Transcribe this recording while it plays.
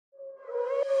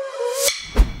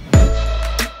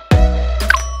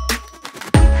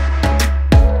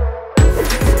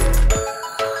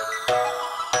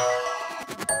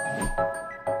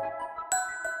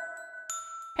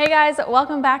guys,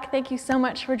 welcome back. Thank you so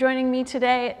much for joining me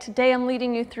today. Today I'm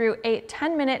leading you through a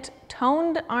 10-minute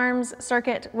toned arms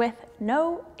circuit with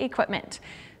no equipment.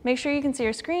 Make sure you can see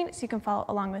your screen so you can follow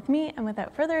along with me, and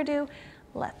without further ado,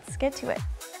 let's get to it.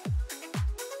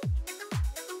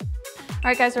 All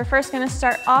right guys, we're first gonna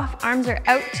start off, arms are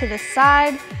out to the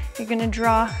side. You're gonna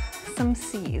draw some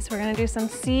C's. We're gonna do some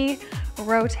C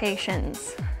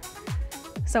rotations.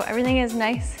 So everything is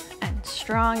nice and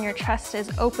strong, your chest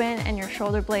is open and your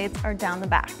shoulder blades are down the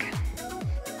back.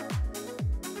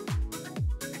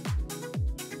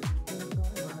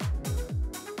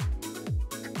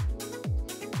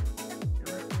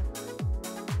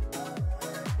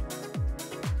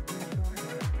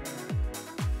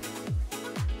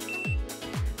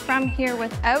 From here,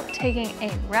 without taking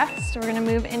a rest, we're gonna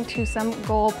move into some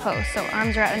goal pose. So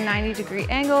arms are at a 90-degree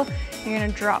angle. You're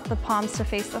gonna drop the palms to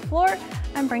face the floor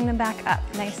and bring them back up,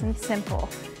 nice and simple.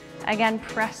 Again,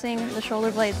 pressing the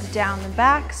shoulder blades down the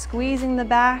back, squeezing the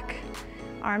back.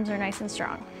 Arms are nice and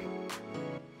strong.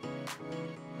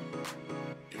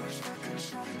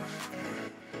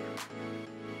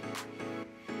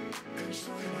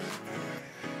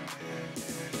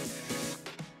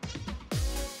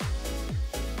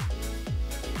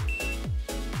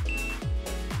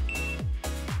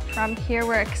 From here,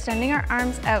 we're extending our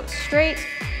arms out straight,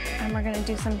 and we're gonna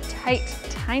do some tight,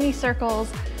 tiny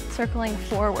circles, circling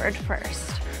forward first.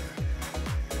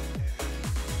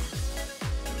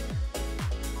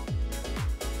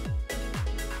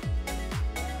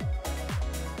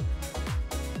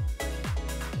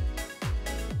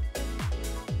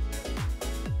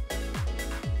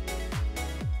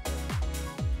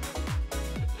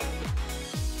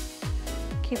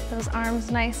 Keep those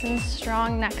arms nice and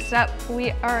strong. Next up,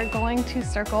 we are going to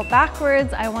circle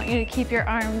backwards. I want you to keep your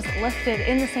arms lifted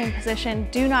in the same position.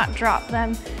 Do not drop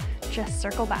them, just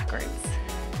circle backwards.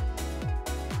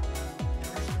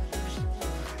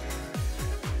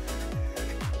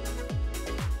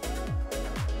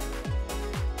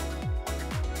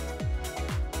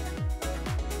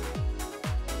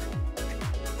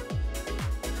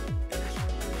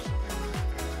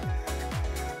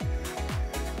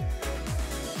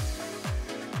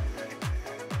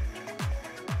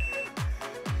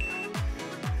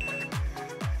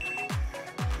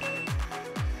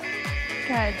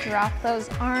 Good, drop those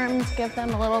arms, give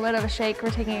them a little bit of a shake.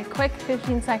 We're taking a quick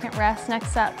 15-second rest.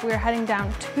 Next up, we're heading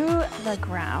down to the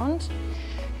ground.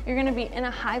 You're gonna be in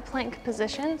a high plank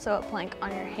position, so a plank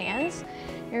on your hands.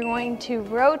 You're going to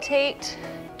rotate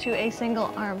to a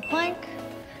single arm plank,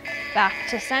 back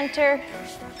to center,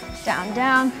 down,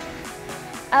 down,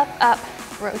 up, up,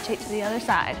 rotate to the other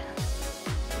side.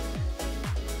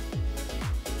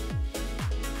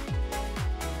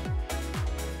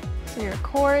 So your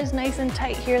core is nice and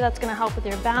tight here. That's gonna help with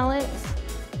your balance.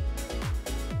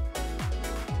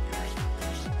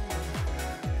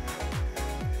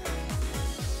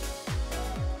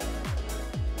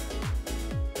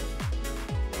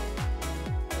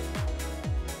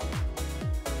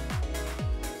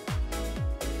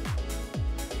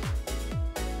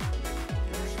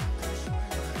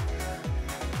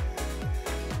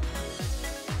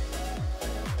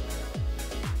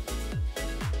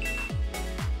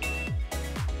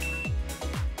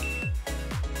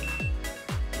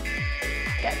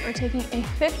 Good, we're taking a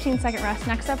 15-second rest.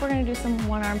 Next up, we're gonna do some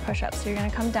one-arm push-ups. So you're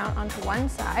gonna come down onto one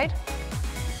side.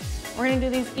 We're gonna do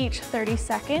these each 30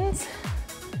 seconds.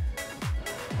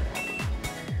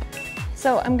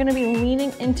 So I'm gonna be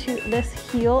leaning into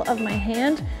this heel of my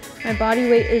hand. My body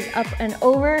weight is up and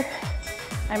over.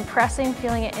 I'm pressing,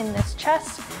 feeling it in this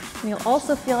chest, and you'll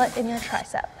also feel it in your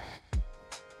tricep.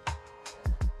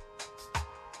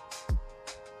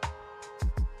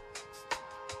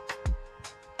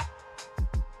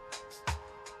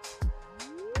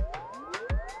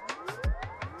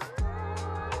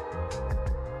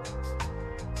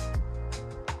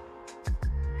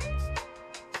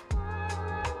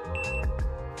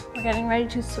 We're getting ready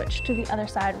to switch to the other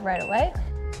side right away.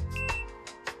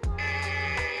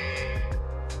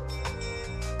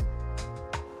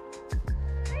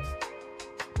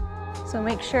 So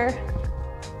make sure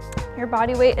your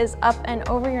body weight is up and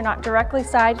over. You're not directly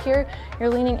side here. You're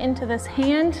leaning into this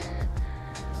hand,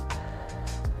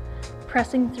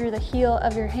 pressing through the heel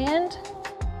of your hand.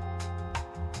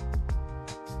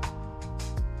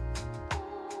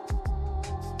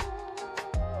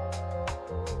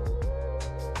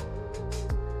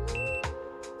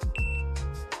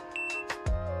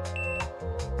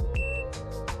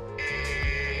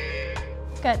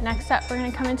 Good, next up, we're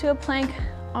gonna come into a plank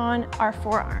on our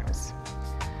forearms.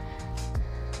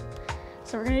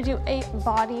 So we're gonna do a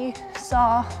body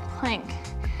saw plank.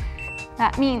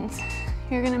 That means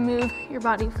you're gonna move your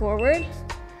body forward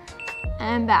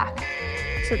and back.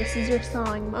 So this is your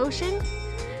sawing motion.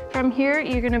 From here,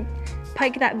 you're gonna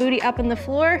pike that booty up in the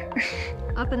floor,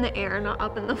 up in the air, not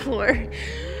up in the floor.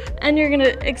 And you're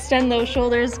gonna extend those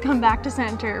shoulders, come back to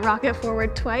center, rock it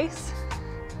forward twice,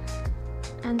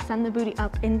 and send the booty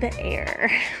up in the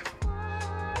air.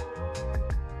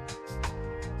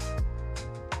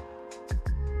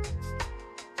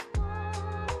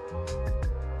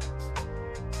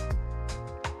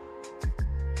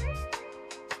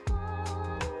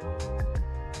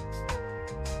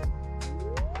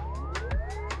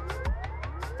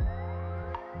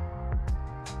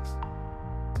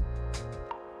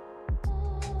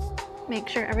 Make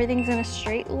sure everything's in a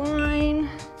straight line.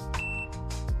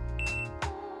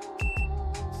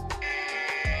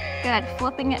 Good,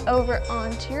 flipping it over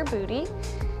onto your booty.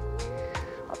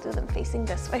 I'll do them facing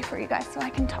this way for you guys so I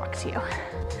can talk to you.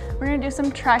 We're gonna do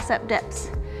some tricep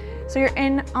dips. So you're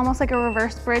in almost like a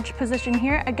reverse bridge position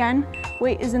here. Again,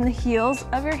 weight is in the heels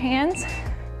of your hands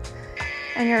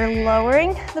and you're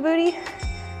lowering the booty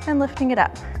and lifting it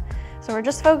up. So we're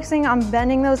just focusing on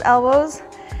bending those elbows,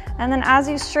 and then as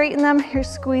you straighten them, you're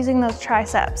squeezing those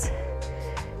triceps.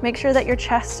 Make sure that your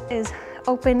chest is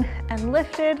open and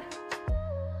lifted.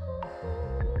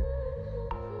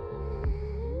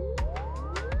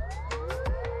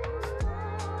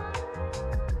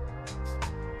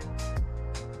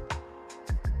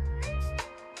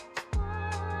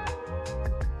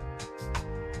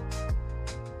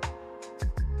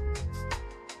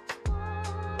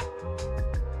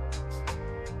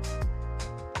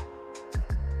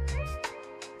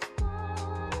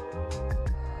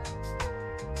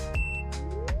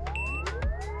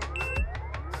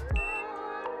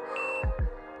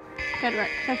 Good work,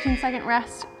 15-second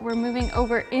rest. We're moving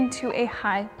over into a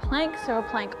high plank, so a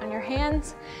plank on your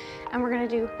hands, and we're gonna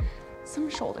do some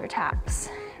shoulder taps.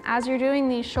 As you're doing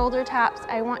these shoulder taps,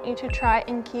 I want you to try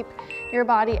and keep your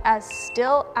body as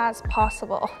still as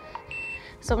possible.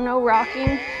 So no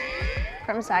rocking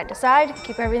from side to side,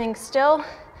 keep everything still,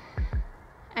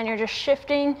 and you're just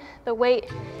shifting the weight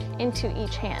into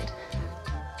each hand.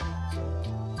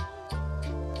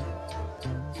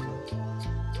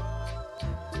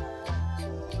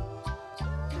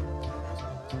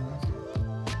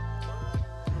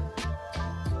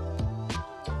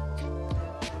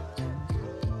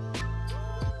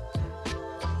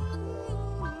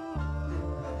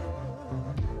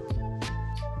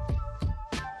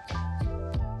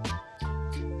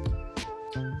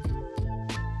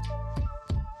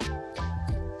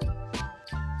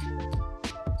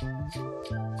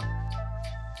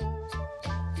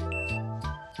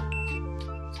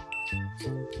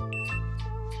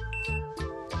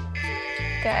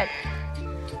 Good.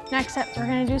 Next up, we're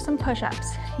gonna do some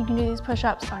push-ups. You can do these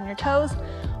push-ups on your toes,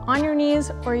 on your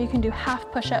knees, or you can do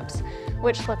half push-ups,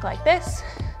 which look like this.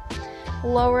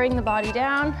 Lowering the body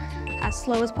down as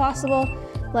slow as possible,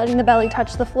 letting the belly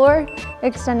touch the floor,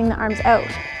 extending the arms out,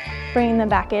 bringing them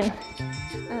back in,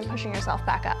 and then pushing yourself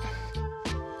back up.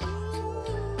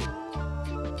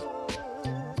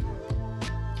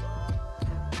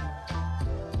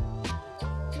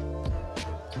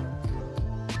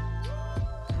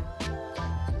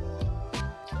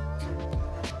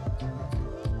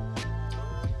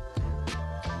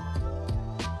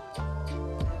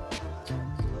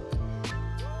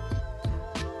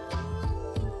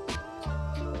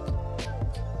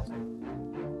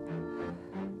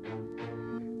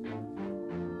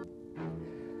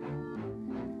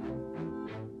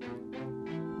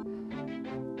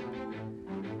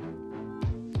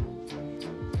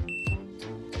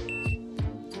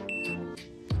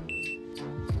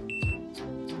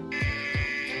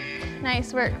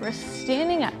 Nice work, we're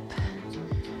standing up.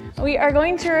 We are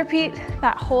going to repeat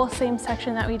that whole same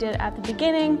section that we did at the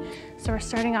beginning. So we're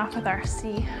starting off with our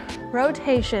C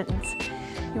rotations.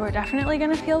 You are definitely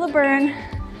gonna feel the burn,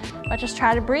 but just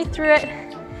try to breathe through it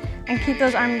and keep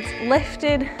those arms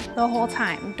lifted the whole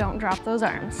time. Don't drop those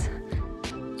arms.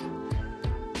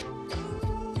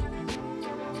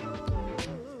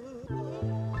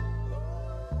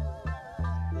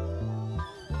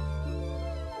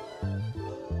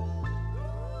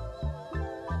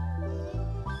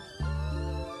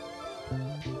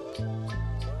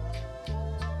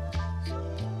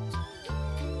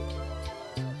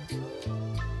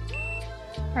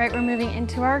 All right, we're moving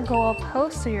into our goal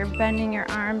post. So you're bending your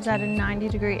arms at a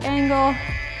 90-degree angle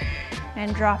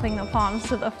and dropping the palms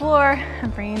to the floor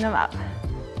and bringing them up.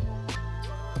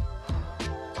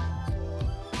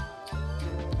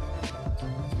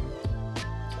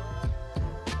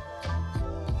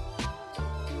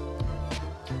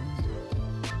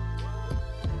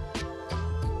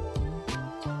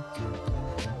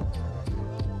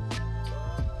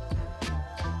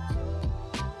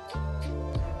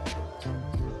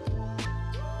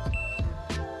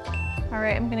 All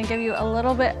right, I'm gonna give you a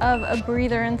little bit of a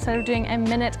breather. Instead of doing a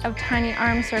minute of tiny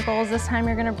arm circles, this time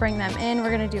you're gonna bring them in.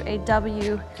 We're gonna do a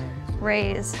W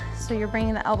raise. So you're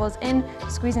bringing the elbows in,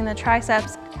 squeezing the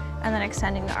triceps, and then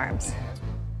extending the arms.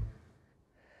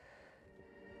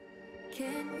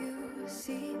 Can you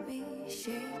see me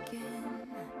shaking?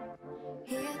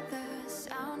 Hear the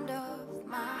sound of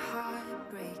my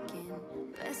heart breaking.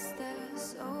 Bless the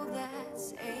soul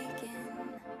that's aching.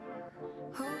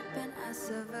 Hoping I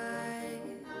survive.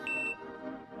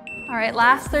 All right,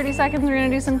 last 30 seconds, we're gonna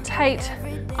do some tight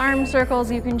arm circles.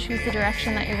 You can choose the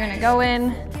direction that you're gonna go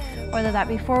in, whether that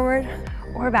be forward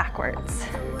or backwards.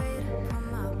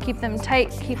 Keep them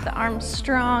tight, keep the arms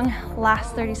strong.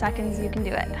 Last 30 seconds, you can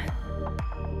do it.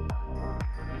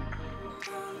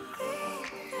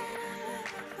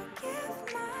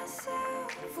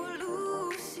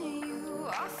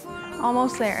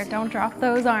 Almost there, don't drop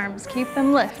those arms, keep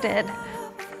them lifted.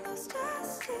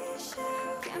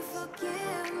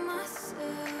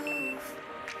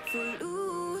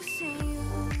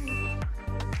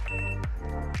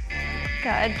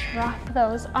 Good, drop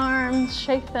those arms,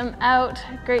 shake them out.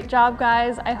 Great job,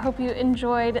 guys. I hope you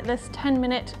enjoyed this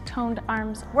 10-minute toned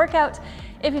arms workout.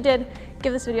 If you did,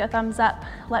 give this video a thumbs up.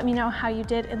 Let me know how you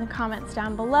did in the comments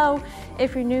down below.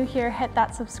 If you're new here, hit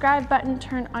that subscribe button,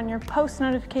 turn on your post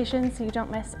notifications so you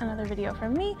don't miss another video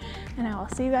from me, and I will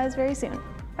see you guys very soon.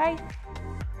 Bye.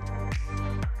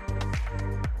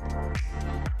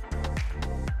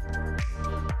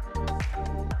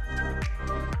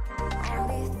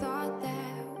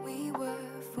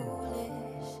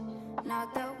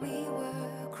 Not that we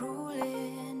were cruel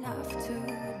enough to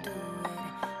do it.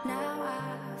 Now